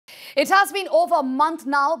It has been over a month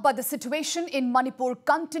now, but the situation in Manipur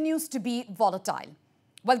continues to be volatile.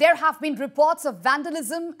 Well, there have been reports of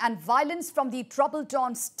vandalism and violence from the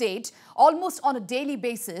trouble-torn state almost on a daily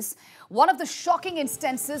basis. One of the shocking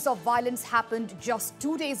instances of violence happened just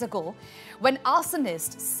 2 days ago when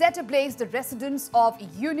arsonists set ablaze the residence of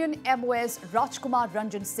Union MOS RK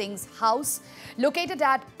Ranjan Singh's house located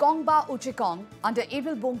at 𝗡𝗢𝗥𝗧𝗛𝗘 under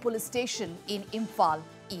𝗟𝗜𝗩𝗘 police station in Imphal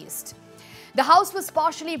East. The house was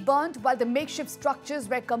partially burnt while the makeshift structures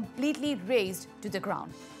were completely razed to the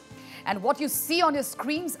ground. And what you see on your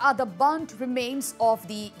screens are the burnt remains of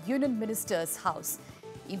the Union Minister's house.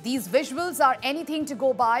 If these visuals are anything to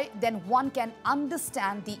go by, then one can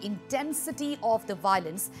understand the intensity of the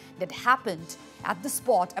violence that happened at the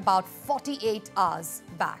spot about 48 hours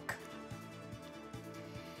back.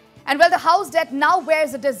 And well, the house that now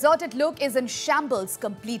wears a deserted look is in shambles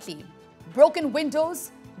completely. Broken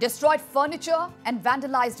windows, destroyed furniture and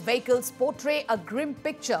vandalized vehicles portray a grim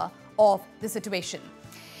picture of the situation.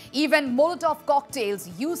 Even Molotov cocktails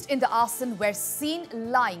used in the arson were seen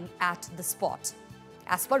lying at the spot.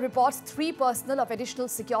 As per reports, 3 personnel of additional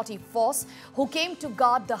security force who came to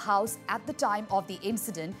guard the house at the time of the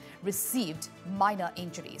incident received minor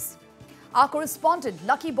injuries. Our correspondent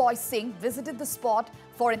Lucky Boy Singh visited the spot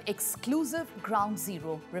for an exclusive Ground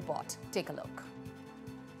Zero report. Take a look.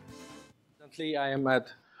 Currently, I am at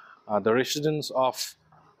the residence of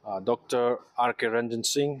Dr. RK Ranjan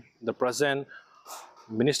Singh, the present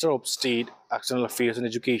Minister of State, External Affairs and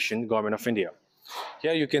Education, Government of India.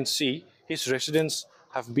 Here you can see his residence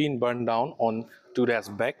have been burned down on 2 days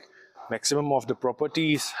back. Maximum of the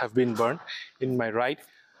properties have been burned. In my right,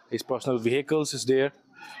 his personal vehicles is there.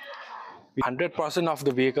 100% of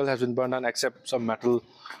the vehicle has been burned down except some metal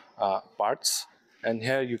parts. And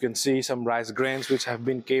here you can see some rice grains which have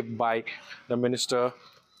been kept by the minister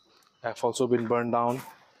have also been burned down.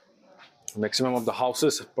 Maximum of the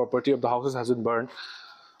houses, property of the houses has been burned.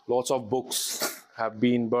 Lots of books have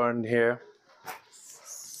been burned here.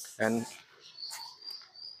 And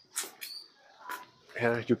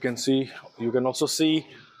here you can also see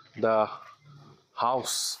the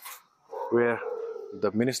house where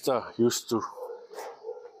the minister used to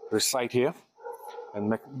reside here.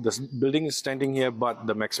 And this building is standing here, but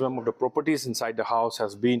the maximum of the properties inside the house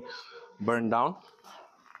has been burned down.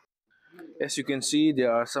 As you can see,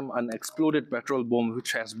 there are some unexploded petrol bombs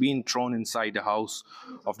which has been thrown inside the house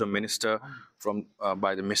of the minister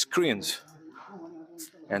by the miscreants.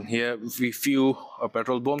 And here, few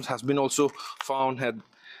petrol bombs has been also found at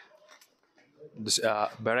this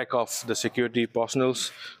barrack of the security personnel,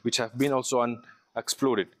 which have been also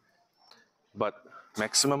unexploded. But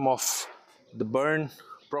maximum of the burned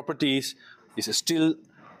properties is still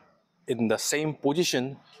in the same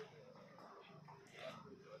position.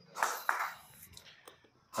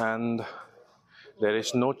 And there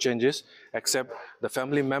is no changes except the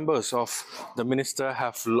family members of the minister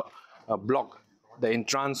have blocked the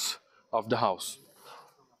entrance of the house.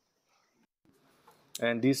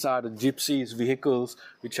 And these are the gypsies vehicles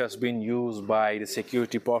which has been used by the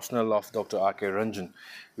security personnel of Dr. RK Ranjan,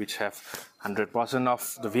 which have 100%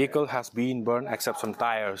 of the vehicle has been burned except some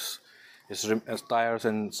tires. Tires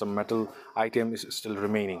and some metal item is still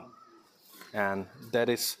remaining. And that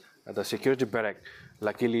is the security barrack.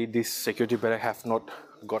 Luckily, this security barrack have not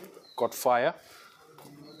caught fire,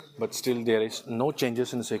 but still there is no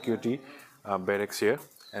changes in the security barracks here.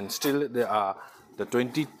 And still there are the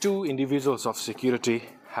 22 individuals of security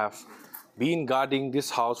have been guarding this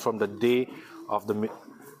house from the day of the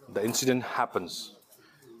incident happens.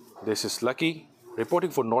 This is Lucky, reporting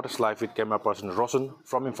for Northeast Live with camera person Roshan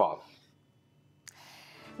from Imphal.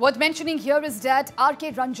 Worth mentioning here is that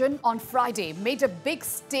RK Ranjan on Friday made a big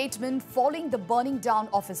statement following the burning down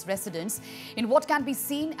of his residence in what can be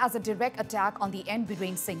seen as a direct attack on the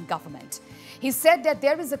𝗟𝗩𝗘 Singh government. He said that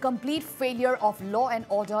there is a complete failure of law and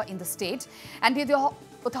order in the state and the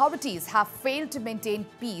authorities have failed to maintain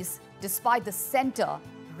peace despite the centre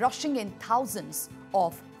rushing in thousands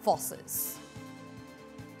of forces.